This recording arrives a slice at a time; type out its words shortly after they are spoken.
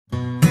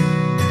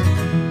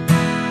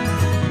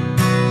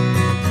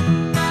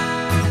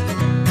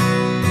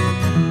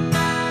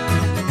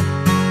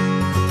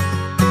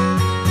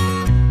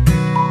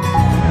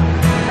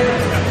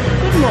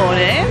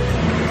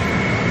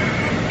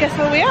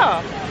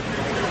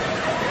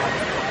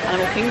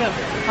Animal Kingdom,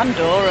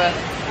 Pandora.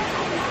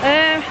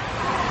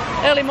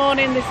 Early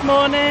morning this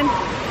morning,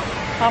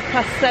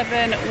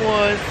 7:30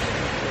 was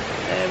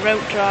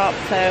rope drop,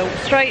 so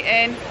straight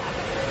in,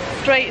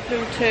 straight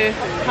through to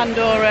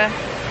Pandora,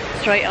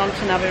 straight on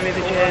to Navi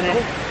River Journey.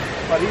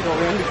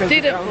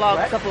 Didn't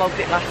vlog, because I vlogged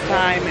it last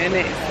time and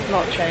it's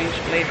not changed,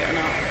 believe it or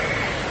not.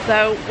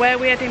 So where are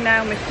we heading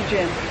now, Mr.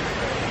 Jim?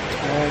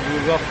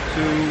 We're off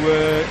to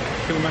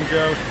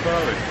Kilimanjaro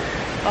Safari.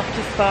 Off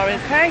to Safari,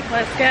 okay,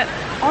 let's get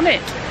on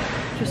it.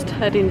 Just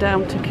heading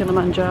down to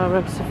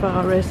Kilimanjaro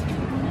Safaris.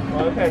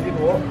 Okay, did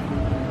what?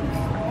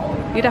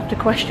 You'd have to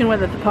question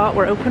whether the park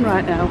were open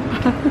right now.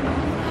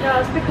 No,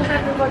 it's because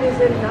everybody's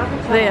in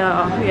Avatar. They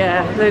are,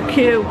 yeah. The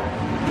queue,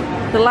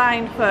 the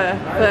line for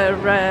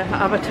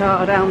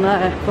Avatar down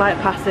there, Flight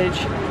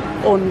Passage,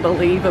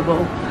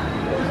 unbelievable.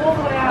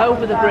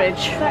 Over the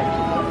bridge.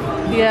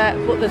 Yeah,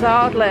 but there's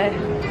hardly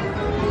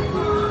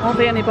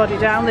anybody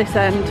down this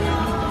end.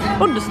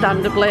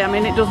 Understandably, I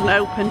mean it doesn't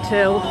open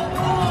till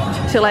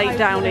 8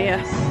 down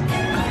here.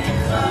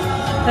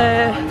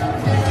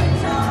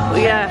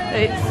 But yeah,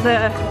 it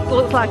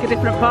looks like a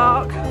different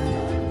park.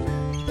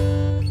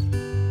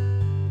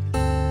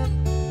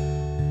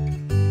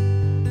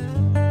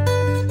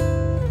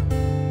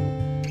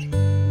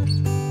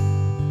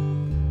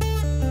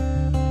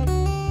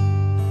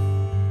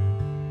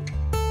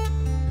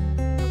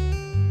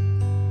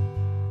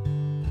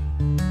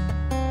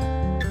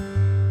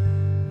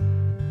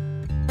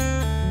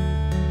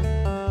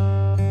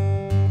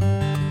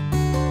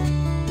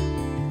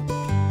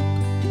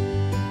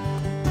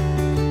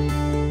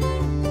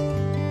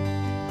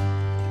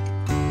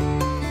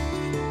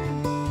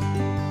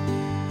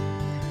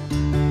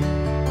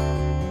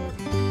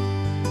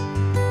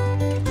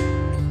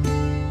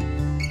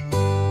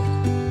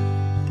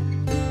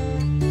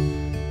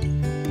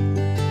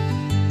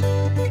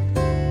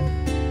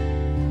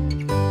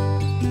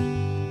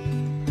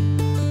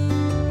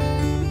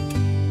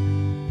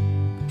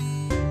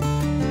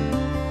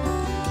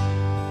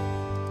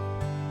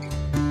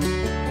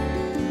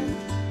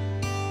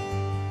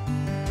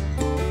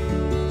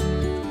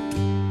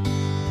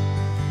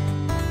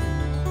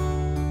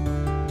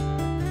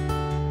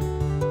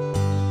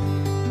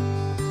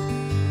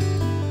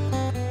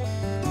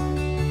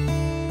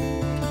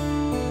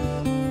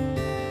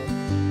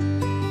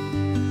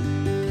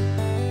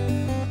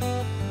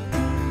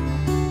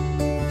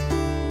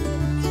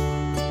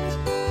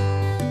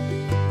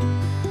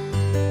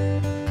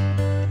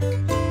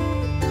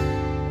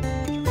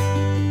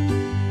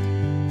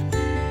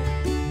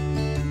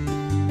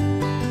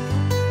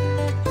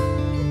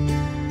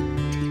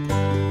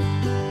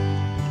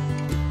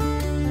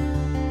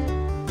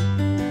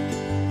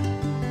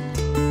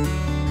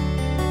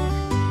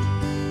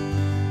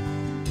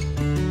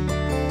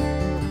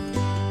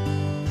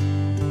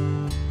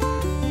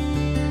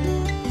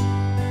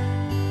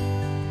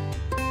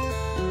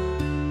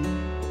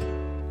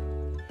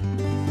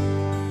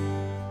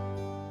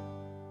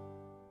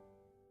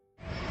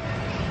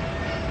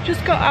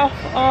 Just got off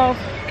of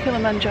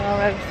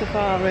Kilimanjaro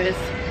Safaris.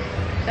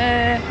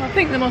 I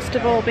think they must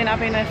have all been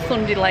having a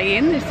Sunday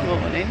lay-in this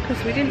morning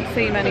because we didn't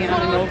see many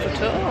animals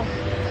at all.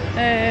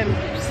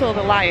 Saw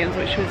the lions,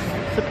 which was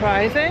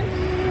surprising.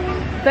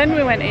 Then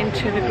we went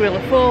into the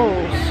Gorilla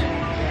Falls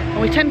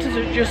and we tended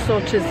to just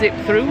sort of zip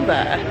through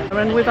there,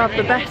 and we've had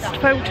the best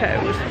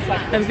photos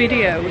and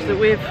videos that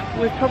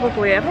we've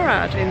probably ever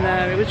had in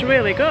there. It was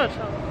really good.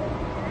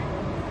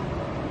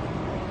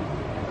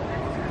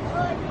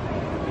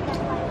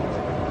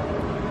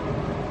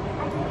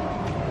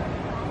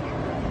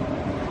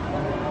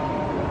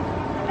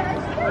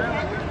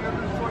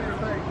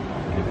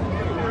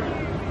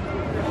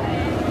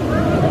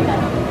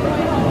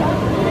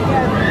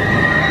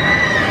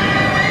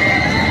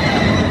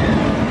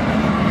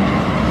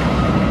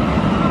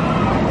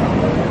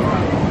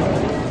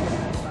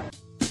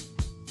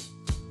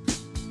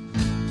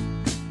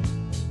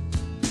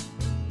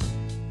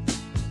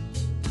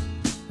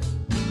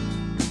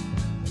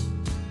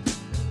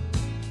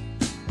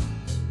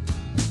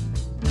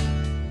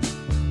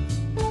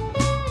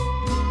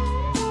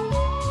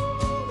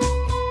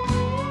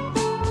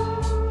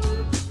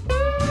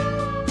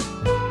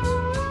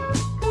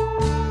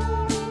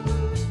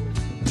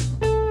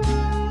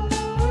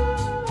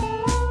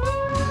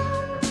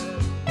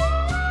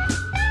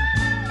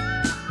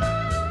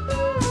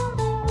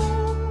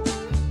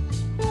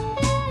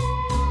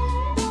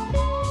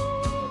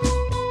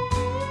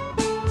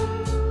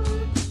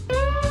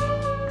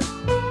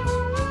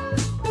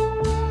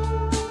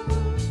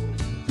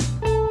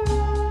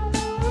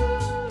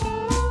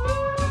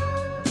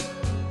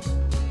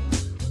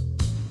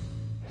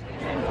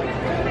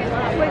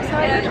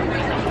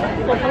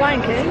 What, the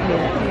Lion King?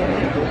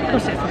 Yeah.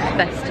 Because it's the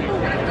festival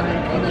of the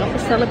Lion King, not the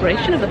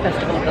celebration of the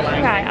festival of the Lion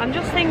King. Right, I'm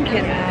just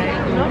thinking,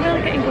 I'm not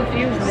really getting good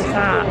views of this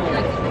art.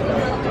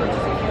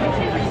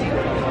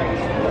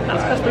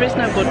 That's because there is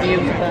no good views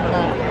of that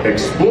art.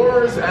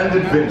 Explorers and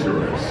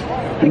adventurers,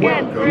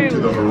 welcome to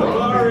the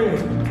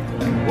Mirage.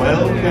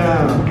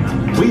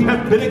 Welcome. We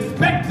have been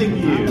expecting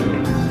you.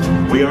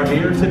 We We are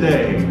here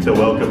today to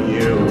welcome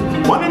you,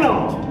 one and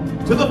all,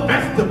 to the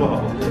Festival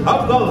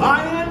of the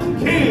Lion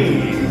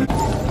King.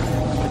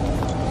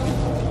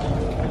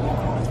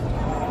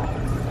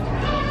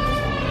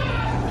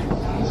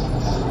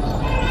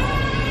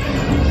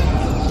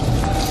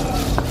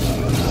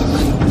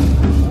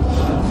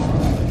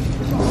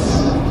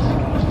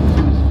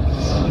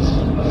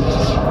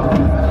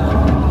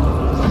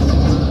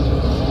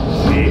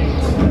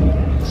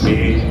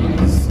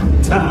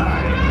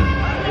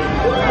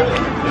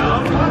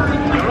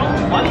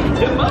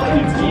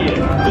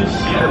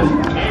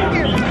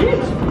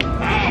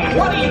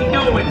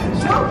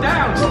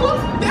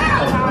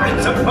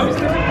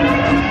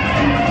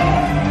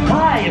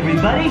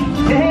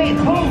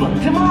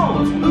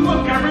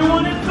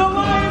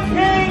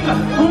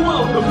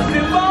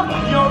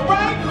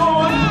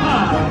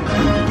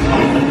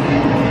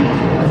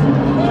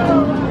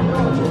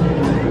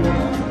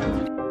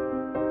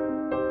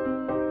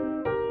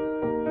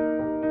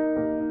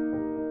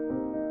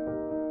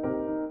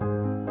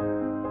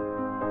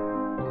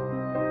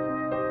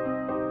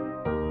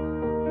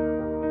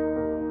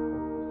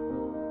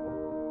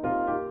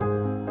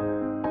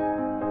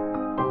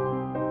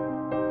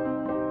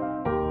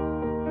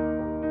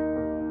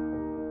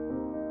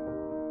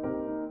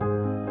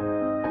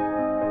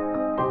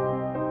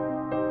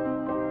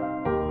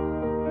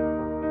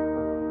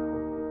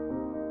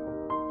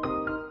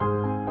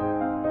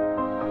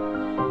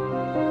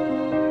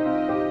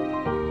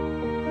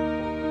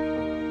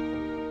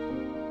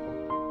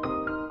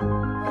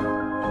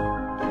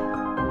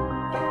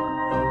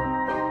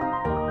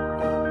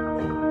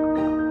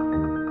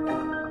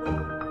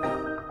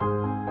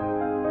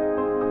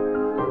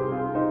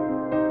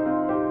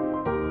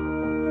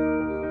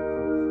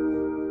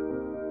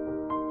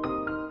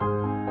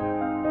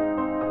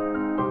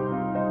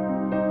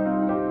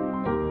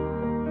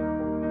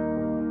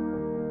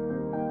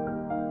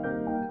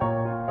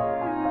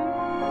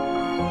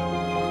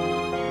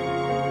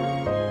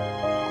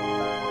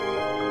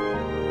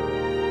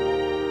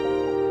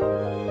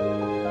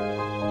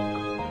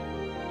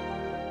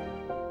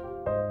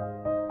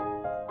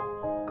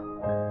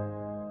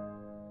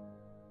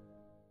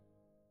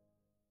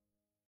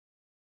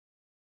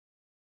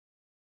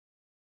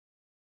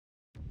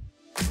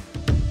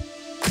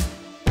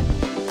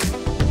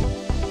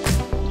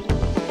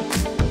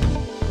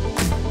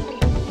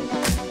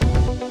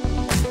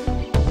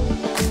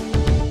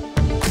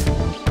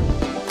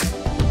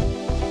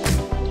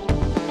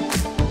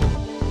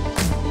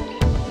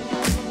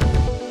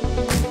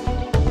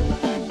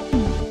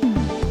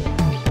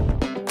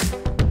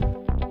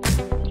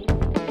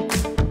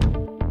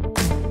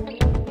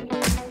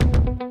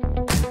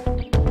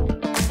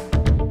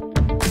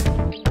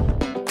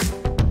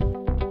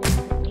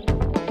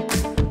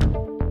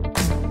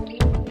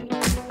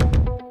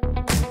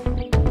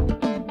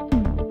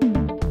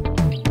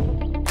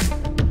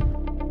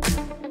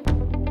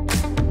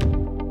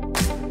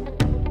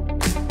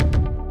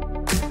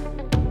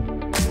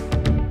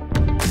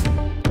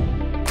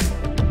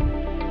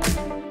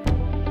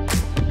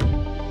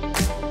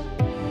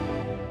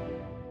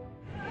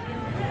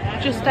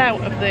 Just out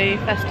of the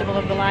Festival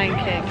of the Lion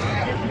King.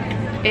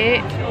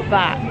 It's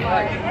back.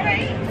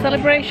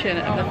 Celebration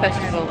of the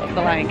Festival of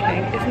the Lion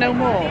King is no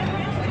more.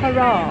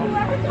 Hurrah!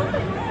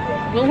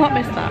 We'll not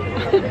miss that.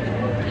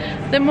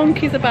 The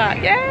monkeys are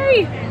back.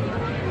 Yay!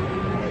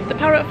 The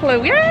parrot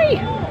flew. Yay!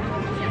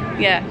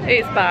 Yeah,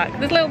 it's back.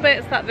 There's little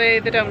bits that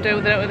they don't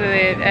do. They don't do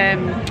the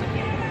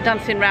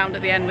dancing round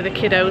at the end with the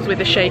kiddos with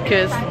the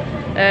shakers.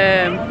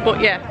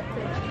 But yeah,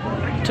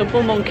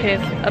 Tumble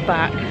Monkeys are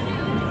back,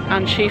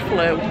 and she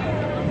flew.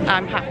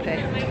 I'm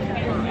happy.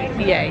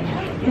 Yay.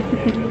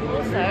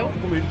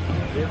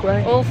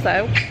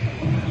 also,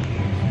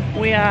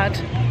 we had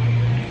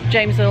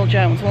James Earl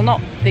Jones. Well,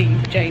 not the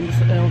James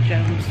Earl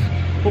Jones,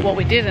 but what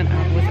we didn't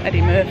have was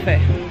Eddie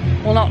Murphy.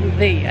 Well, not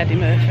the Eddie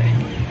Murphy.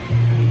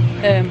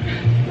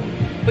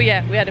 But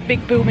yeah, we had a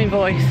big booming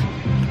voice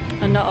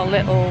and not a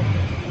little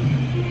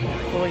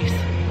voice.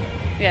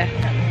 Yeah,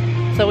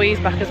 so he's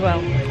back as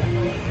well.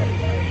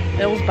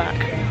 Bill's back.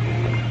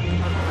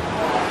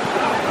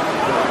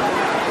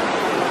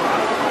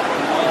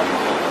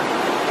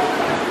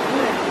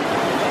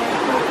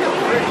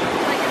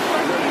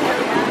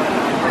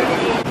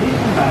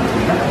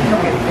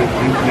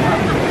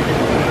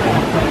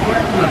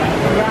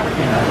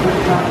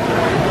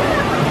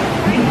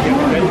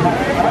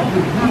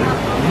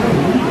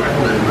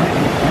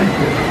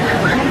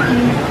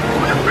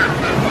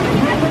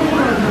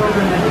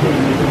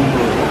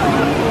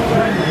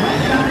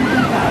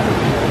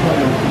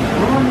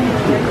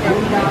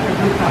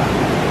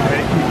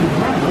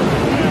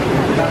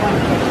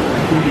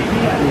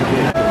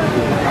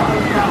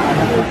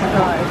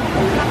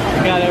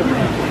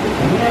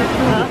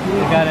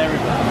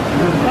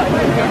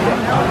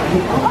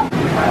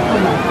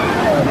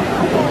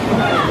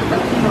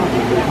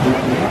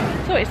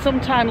 So it's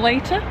sometime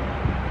later.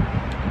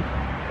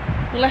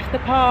 We left the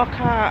park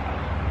at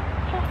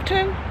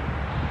 2:30.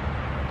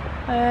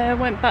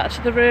 Went back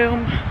to the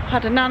room,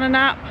 had a nana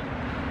nap,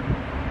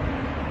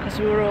 because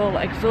we were all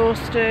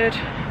exhausted,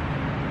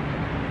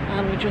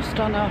 and we're just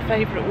on our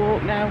favourite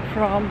walk now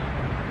from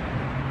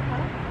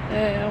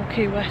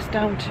Key West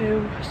down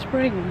to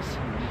Springs.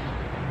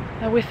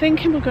 Now we're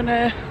thinking we're going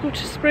to go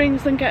to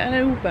Springs and get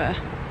an Uber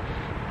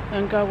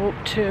and go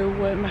up to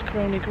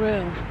Macaroni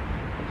Grill.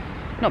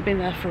 Not been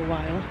there for a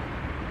while.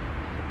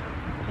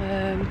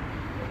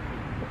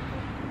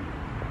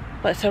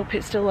 Let's hope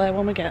it's still there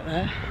when we get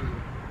there.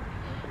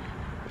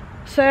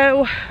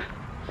 So,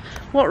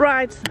 what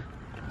rides,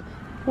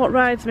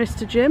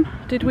 Mr. Jim,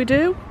 did we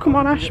do? Come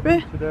on,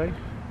 Ashby. Today?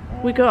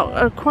 We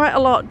got quite a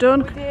lot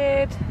done. We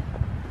did.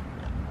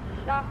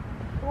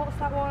 What's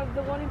that one?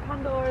 The one in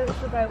Pandora that's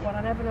the boat one.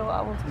 I never know what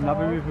that one's called.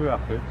 Macaroni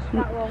Rapids.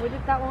 That one. We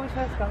did that one when we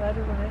first got there,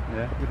 didn't we?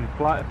 Yeah, we did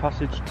Flight of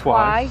Passage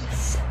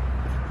twice.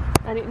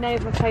 And it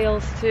never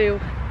fails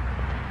to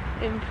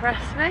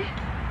impress me.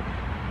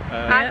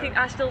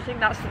 I still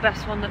think that's the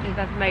best one that they've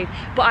ever made.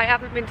 But I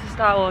haven't been to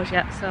Star Wars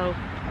yet, so.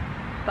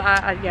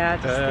 But yeah,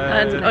 I just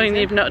think and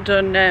you've not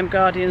done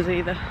Guardians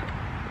either.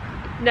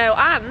 No,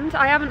 and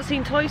I haven't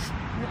seen Toy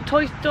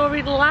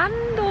Story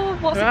Land, or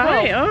what's it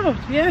called? Oh,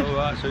 yeah. Oh,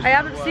 right, so I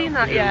haven't seen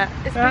that yet.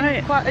 It's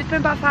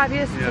been about 5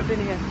 years since I've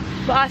been here.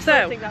 But I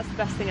still think that's the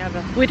best thing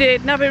ever. We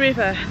did Navi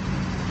River,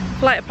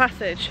 Flight of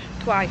Passage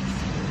Twice.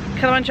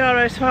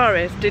 Kilimanjaro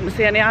Safaris, didn't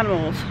see any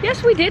animals.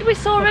 Yes, we did. We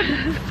saw a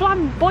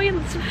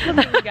flamboyance of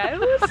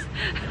flamingos.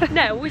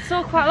 No, we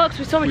saw quite a lot,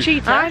 because we saw a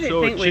cheetah. I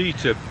saw a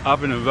cheetah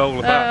having a roll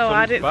about. Oh,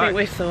 I didn't think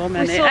we saw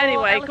many.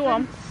 Anyway, elephants. Go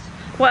on.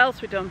 What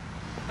else we done?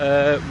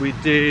 We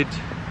did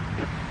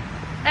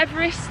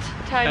Everest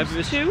times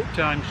two.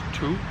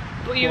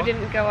 But you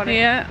didn't go on it.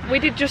 Yeah. We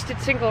did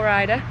single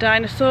rider.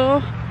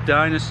 Dinosaur.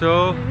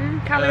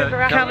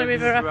 Cali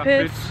River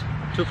Rapids.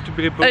 Tough to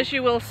be a bug. As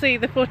you will see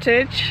the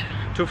footage.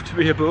 Tough to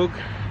be a bug.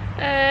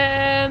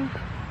 Um.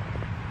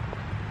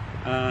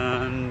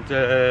 And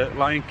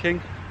Lion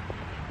King.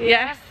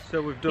 Yes.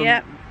 So we've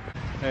done.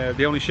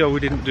 The only show we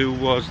didn't do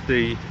was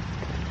the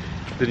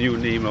new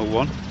Nemo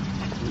one,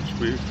 which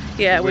we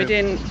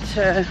didn't.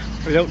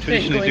 We don't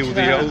traditionally do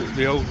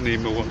the old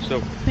Nemo one,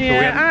 so.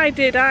 Yeah, I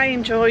did. I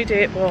enjoyed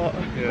it, but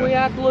we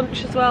had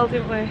lunch as well,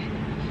 didn't we?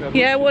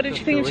 Yeah. What did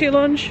you think of your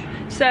lunch?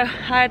 So I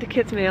had a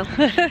kids' meal.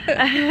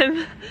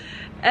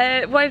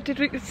 Where did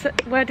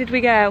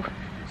we go?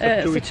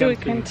 Satui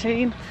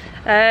Canteen.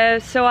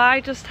 So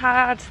I just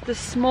had the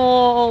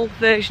small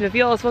version of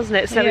yours, wasn't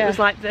it? So it was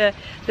like the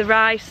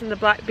rice and the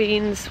black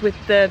beans with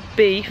the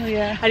beef,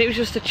 and it was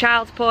just a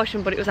child's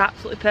portion, but it was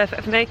absolutely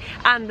perfect for me.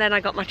 And then I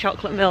got my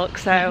chocolate milk,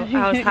 so I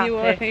was happy. you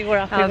were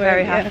happy. I was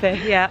very happy.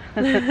 Yeah.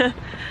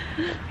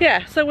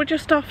 Yeah. So we're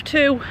just off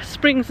to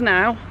Springs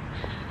now.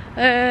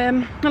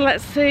 And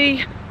let's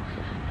see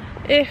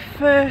if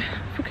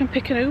we can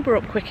pick an Uber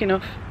up quick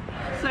enough.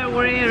 So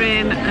we're here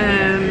in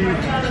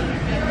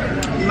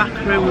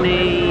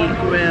Macaroni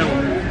Grill,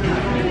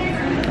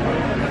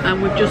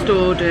 and we've just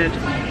ordered,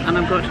 and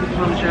I've got to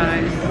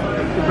apologise,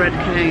 the bread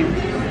came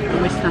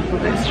and we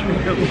snaffled it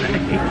straight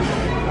away.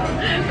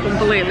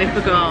 Completely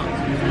forgot.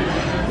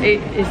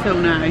 It is so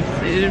nice,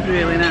 it is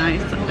really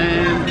nice.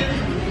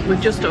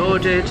 We've just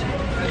ordered,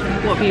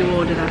 what have you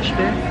ordered,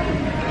 Ashby?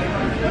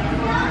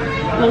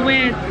 Well,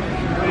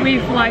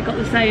 we've like got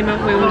the same,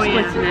 haven't we? We're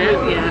splitting it.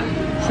 Yeah.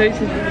 So it's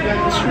a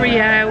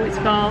trio, it's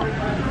got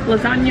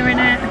lasagna in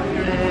it,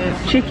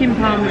 chicken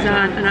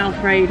parmesan and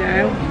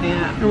alfredo.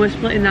 Yeah. And we're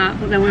splitting that,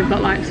 but then we've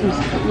got some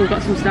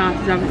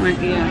starters, haven't we?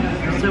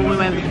 Yeah. So we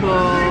went for...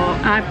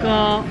 I've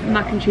got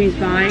mac and cheese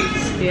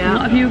bites. Yeah.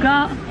 What have you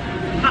got?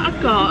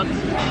 I've got...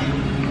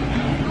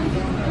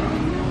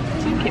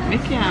 Take it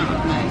Mickey out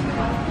of me.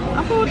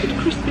 I've ordered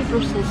crispy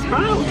Brussels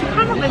sprouts.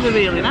 Apparently they're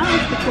really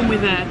nice. They come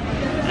with a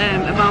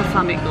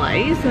balsamic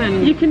glaze,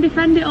 and you can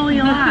defend it all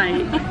you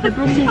like, the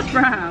Brussels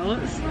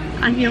sprouts,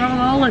 and you're on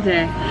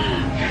holiday.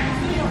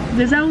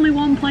 There's only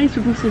one place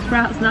for Brussels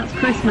sprouts, and that's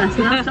Christmas,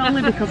 and that's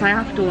only because I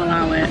have to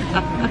allow it.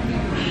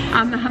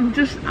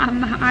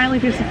 I'm highly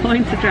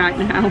disappointed right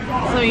now.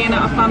 So you're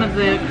not a fan of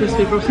the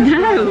crispy Brussels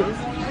sprouts?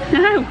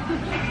 No,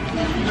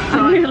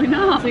 I'm really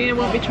not. So you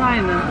won't be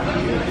trying them?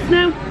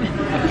 No. I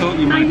thought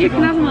you might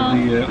can have them all.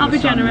 I'll be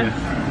generous.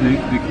 The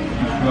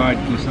fried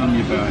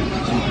lasagna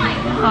bites.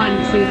 I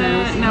didn't see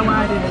those. No, I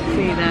didn't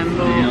see them.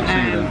 But, Did you not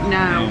see them?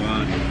 No. Oh,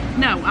 right.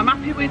 No, I'm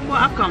happy with what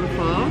I've gone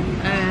for.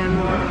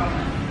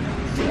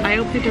 I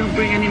hope they don't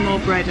bring any more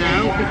bread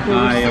out, because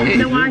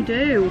I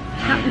do.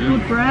 That's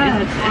good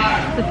bread.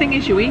 The thing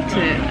is, you eat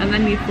it and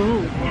then you're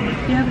full.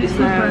 Yeah, but it's good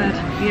bread.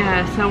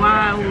 Yeah, so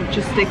I'll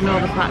just ignore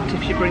the fact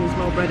if she brings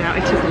more bread out.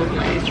 It is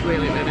lovely. It's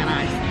really, really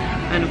nice.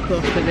 And of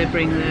course, they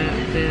bring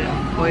the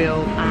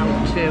oil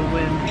out to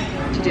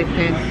dip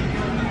in.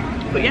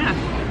 But yeah,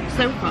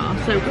 so far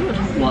so good.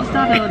 What's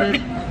Dad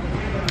ordered?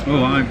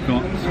 Oh, I've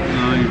got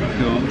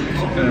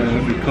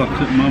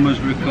ricotta, Mama's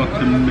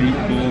ricotta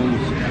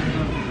meatballs.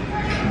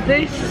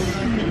 This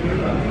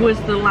was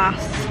the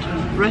last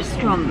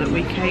restaurant that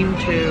we came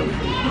to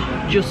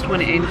just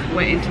when it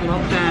went into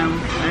lockdown.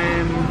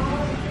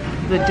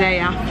 The day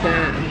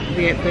after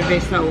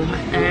this whole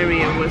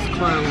area was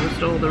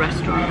closed, all the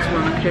restaurants were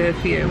on a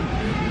curfew.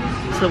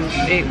 so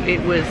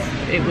it was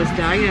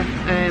dire.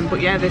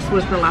 But yeah, this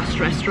was the last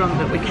restaurant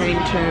that we came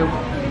to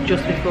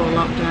just before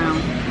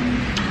lockdown.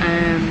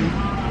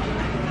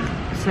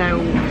 So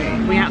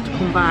we had to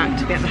come back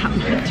to get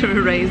that to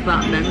erase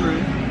that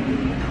memory.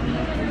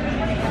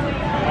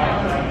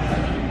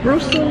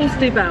 Brussels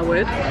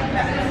devoured.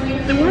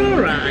 They were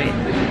alright.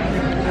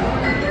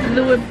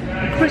 There were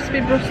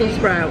crispy Brussels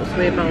sprouts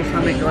with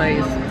balsamic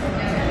glaze.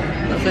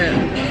 That's it.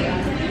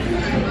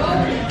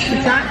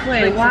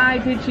 Exactly. Why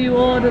did you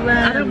order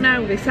them? I don't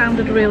know, they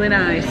sounded really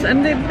nice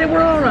and they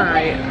were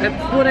alright.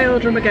 Would I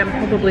order them again?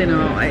 Probably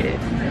not.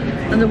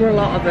 And there were a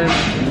lot of them.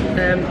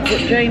 But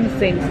James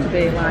seems to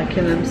be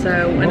liking them,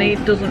 so, and he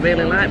doesn't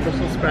really like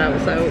Brussels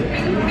sprouts, so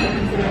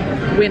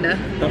winner.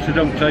 They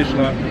don't taste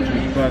like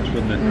Brussels sprouts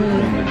when they're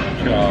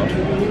charred.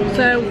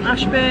 So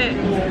Ashby,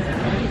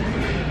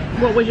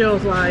 what was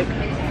yours like?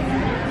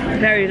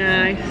 Very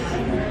nice.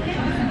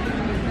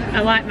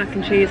 I like mac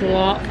and cheese a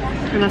lot,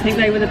 and I think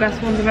they were the best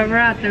ones I've ever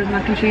had. Those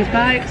mac and cheese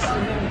bites.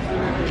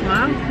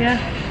 Wow. Yeah,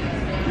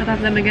 I'd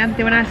have them again.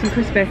 They were nice and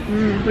crispy.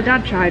 But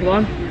Dad tried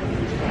one.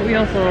 What were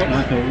your thoughts?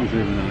 I thought it was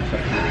really nice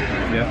actually.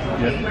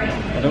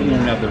 Yeah. I don't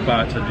normally have the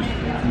bites, I just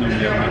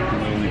normally have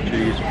macaroni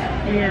cheese.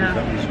 Yeah.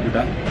 That was with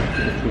that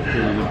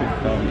truffle and a bit of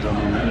parmesan on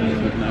it,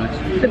 it was nice.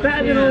 They're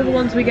better than all the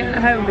ones we get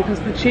at home because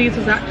the cheese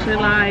was actually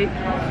like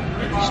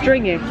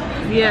stringy.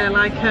 Yeah,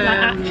 like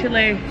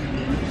actually,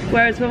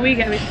 whereas when we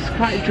get them it's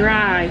quite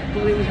dry,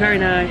 but it was very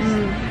nice.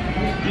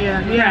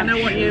 Yeah, I know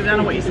what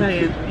you're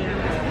saying.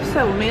 Yeah.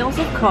 So meals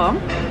have come,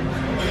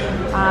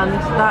 and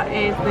that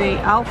is the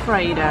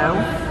Alfredo,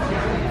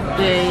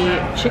 the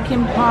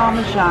chicken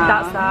parmesan.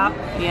 That's that.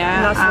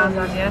 Yeah, and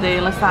the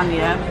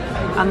lasagna.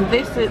 And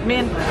this is, me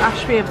and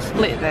Ashby have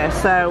split this,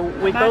 so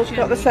we both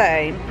got the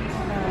same.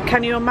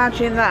 Can you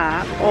imagine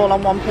that all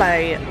on one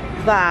plate?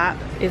 That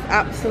is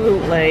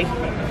absolutely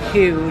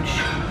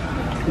huge.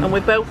 And we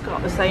both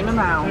got the same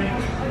amount.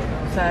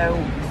 So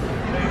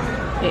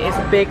it is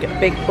a big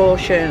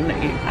portion.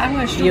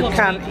 You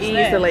can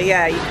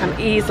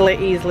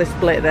easily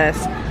split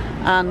this.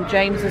 And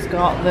James has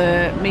got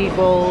the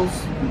meatballs.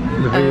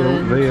 The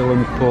veal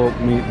and pork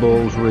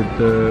meatballs with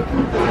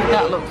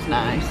that looks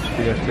nice.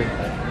 Spaghetti.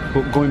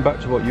 But going back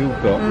to what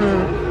you've got,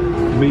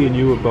 me and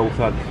you have both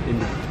had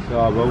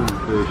our own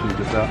versions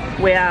of that.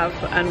 We have,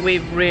 and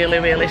we've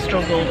really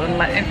struggled and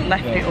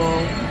left it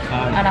all.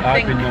 And I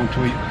think I've been known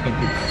to eat a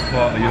good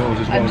part of yours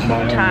as well as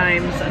my own.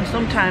 And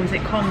sometimes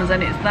it comes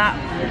and it's that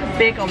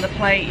big on the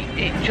plate,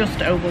 it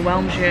just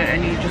overwhelms you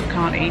and you just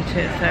can't eat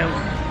it. So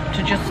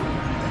to just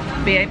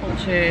be able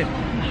to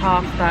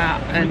half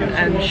that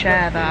and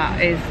share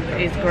that is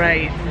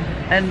great.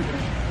 And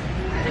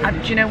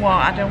do you know what,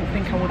 I don't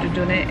think I would have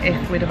done it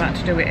if we'd have had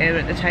to do it here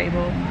at the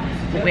table,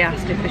 but we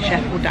asked if the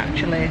chef would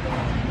actually,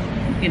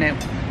 you know,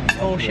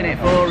 portion it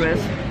for us,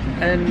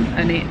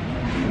 and it,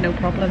 no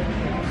problem.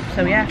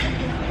 So yeah,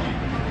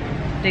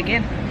 dig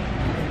in.